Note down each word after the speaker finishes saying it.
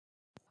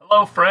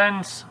Hello,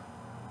 friends.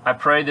 I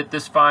pray that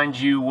this finds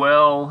you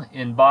well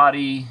in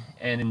body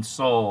and in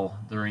soul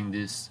during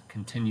this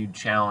continued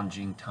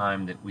challenging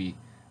time that we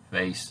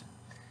face.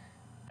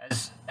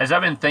 As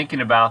I've been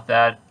thinking about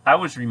that, I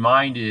was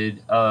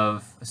reminded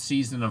of a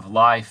season of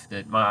life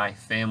that my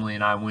family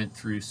and I went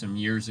through some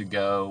years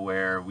ago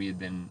where we had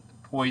been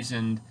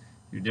poisoned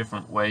through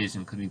different ways,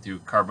 including through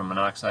carbon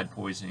monoxide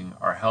poisoning.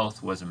 Our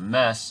health was a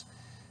mess.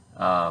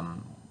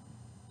 Um,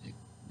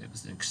 it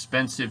was an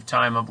expensive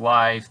time of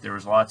life. There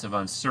was lots of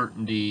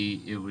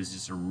uncertainty. It was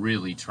just a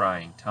really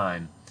trying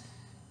time.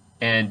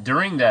 And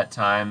during that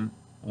time,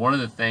 one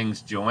of the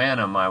things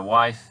Joanna, my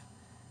wife,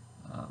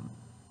 um,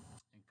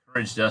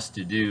 encouraged us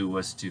to do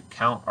was to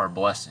count our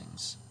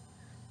blessings,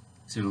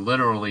 to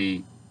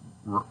literally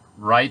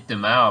write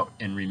them out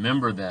and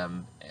remember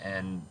them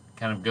and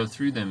kind of go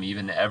through them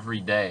even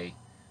every day.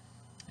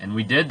 And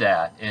we did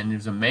that, and it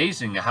was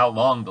amazing how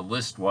long the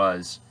list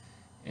was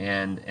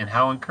and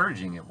how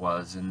encouraging it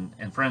was.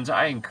 And friends,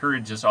 I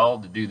encourage us all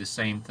to do the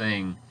same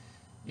thing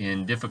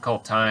in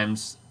difficult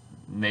times,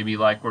 maybe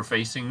like we're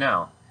facing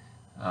now,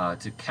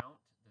 to count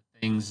the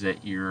things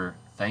that you're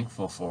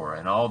thankful for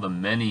and all the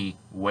many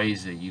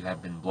ways that you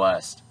have been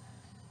blessed.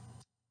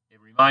 It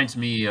reminds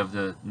me of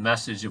the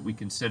message that we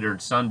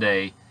considered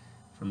Sunday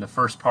from the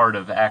first part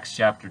of Acts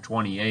chapter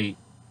 28,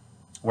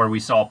 where we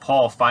saw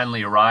Paul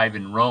finally arrive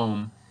in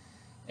Rome.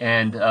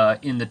 And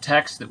in the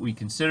text that we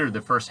considered,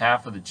 the first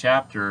half of the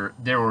chapter,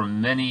 there were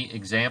many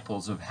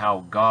examples of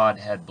how God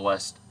had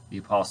blessed the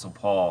Apostle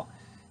Paul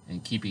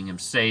and keeping him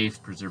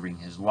safe, preserving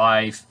his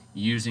life,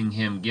 using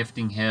him,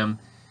 gifting him,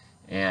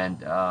 and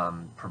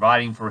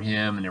providing for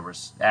him. And there were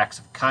acts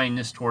of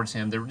kindness towards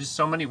him. There were just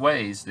so many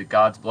ways that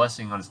God's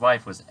blessing on his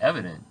life was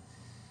evident.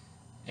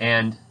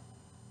 And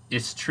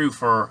it's true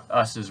for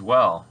us as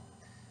well.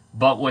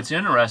 But what's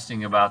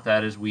interesting about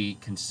that is we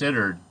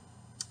considered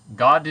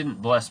God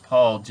didn't bless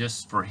Paul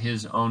just for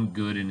his own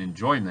good and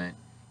enjoyment.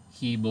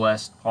 He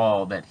blessed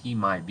Paul that he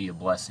might be a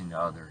blessing to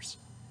others.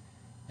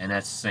 And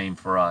that's the same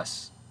for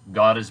us.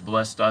 God has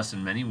blessed us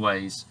in many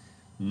ways,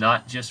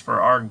 not just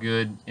for our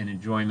good and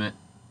enjoyment,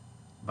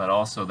 but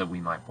also that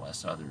we might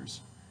bless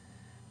others.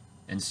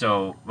 And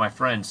so, my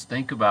friends,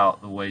 think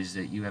about the ways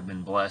that you have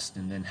been blessed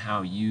and then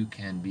how you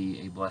can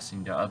be a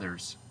blessing to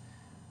others.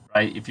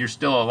 Right? If you're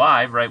still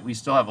alive, right, we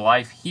still have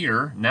life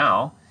here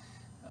now.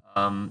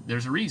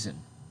 There's a reason.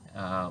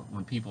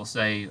 When people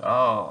say,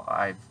 oh,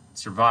 I've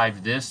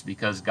survived this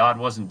because God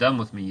wasn't done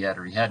with me yet,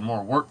 or he had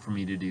more work for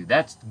me to do.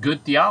 That's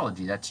good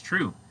theology. That's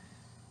true.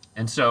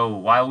 And so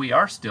while we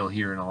are still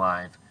here and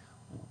alive,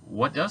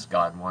 what does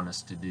God want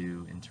us to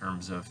do in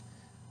terms of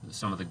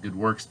some of the good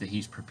works that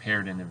he's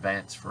prepared in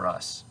advance for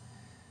us?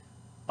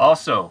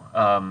 Also,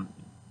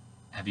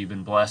 have you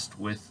been blessed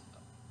with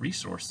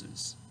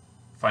resources,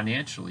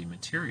 financially,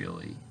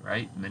 materially,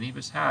 right? Many of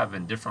us have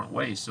in different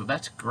ways. So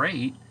that's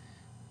great.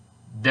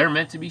 They're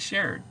meant to be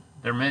shared.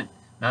 They're meant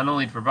not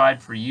only to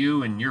provide for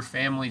you and your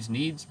family's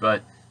needs,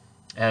 but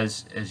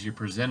as you're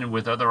presented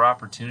with other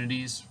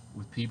opportunities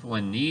with people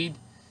in need,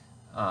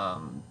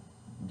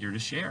 you're to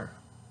share.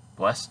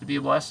 Blessed to be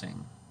a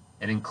blessing,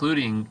 and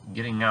including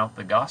getting out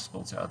the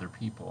gospel to other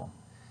people.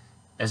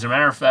 As a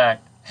matter of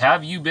fact,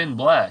 have you been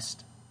blessed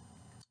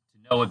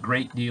to know a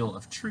great deal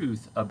of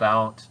truth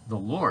about the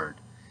Lord,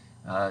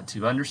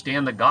 to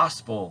understand the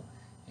gospel,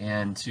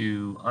 and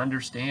to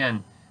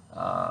understand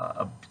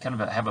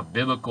have a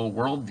biblical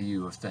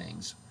worldview of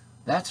things?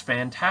 That's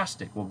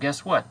fantastic. Well,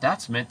 guess what?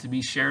 That's meant to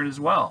be shared as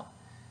well.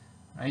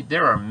 Right?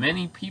 There are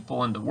many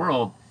people in the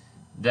world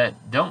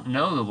that don't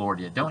know the Lord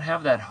yet, don't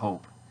have that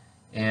hope,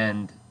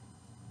 and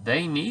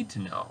they need to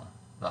know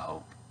the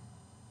hope.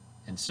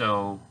 And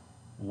so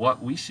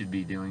what we should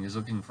be doing is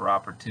looking for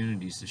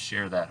opportunities to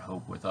share that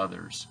hope with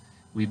others.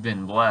 We've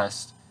been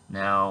blessed.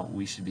 Now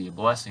we should be a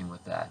blessing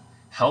with that.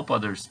 Help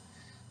others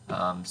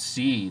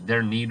see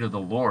their need of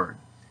the Lord.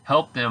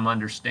 Help them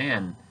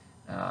understand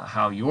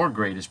how your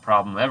greatest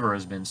problem ever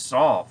has been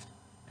solved,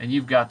 and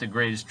you've got the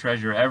greatest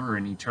treasure ever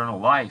in eternal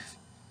life,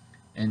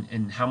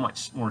 and how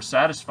much more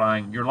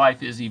satisfying your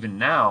life is even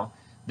now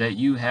that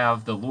you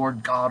have the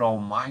Lord God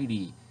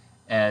Almighty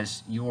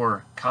as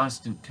your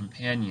constant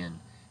companion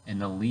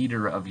and the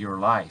leader of your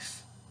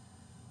life,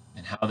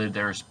 and how that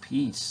there is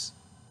peace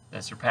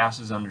that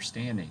surpasses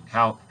understanding,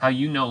 how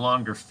you no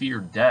longer fear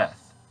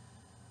death,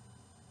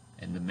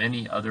 and the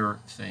many other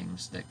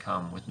things that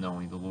come with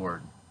knowing the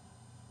Lord.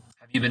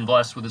 Have you been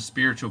blessed with a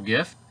spiritual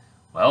gift?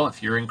 Well,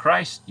 if you're in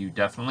Christ, you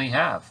definitely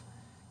have.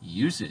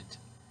 Use it.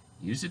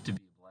 Use it to be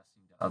a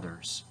blessing to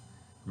others,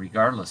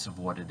 regardless of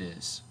what it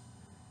is.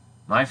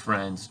 My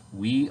friends,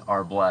 we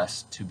are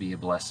blessed to be a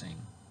blessing.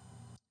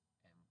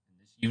 In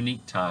this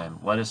unique time,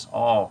 let us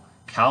all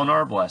count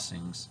our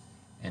blessings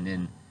and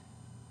then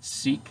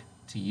seek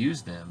to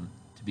use them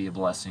to be a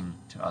blessing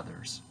to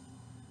others.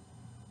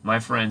 My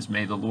friends,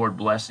 may the Lord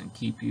bless and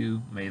keep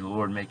you. May the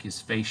Lord make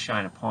his face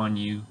shine upon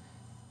you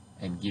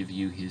and give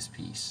you his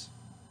peace.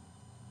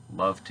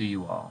 Love to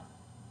you all.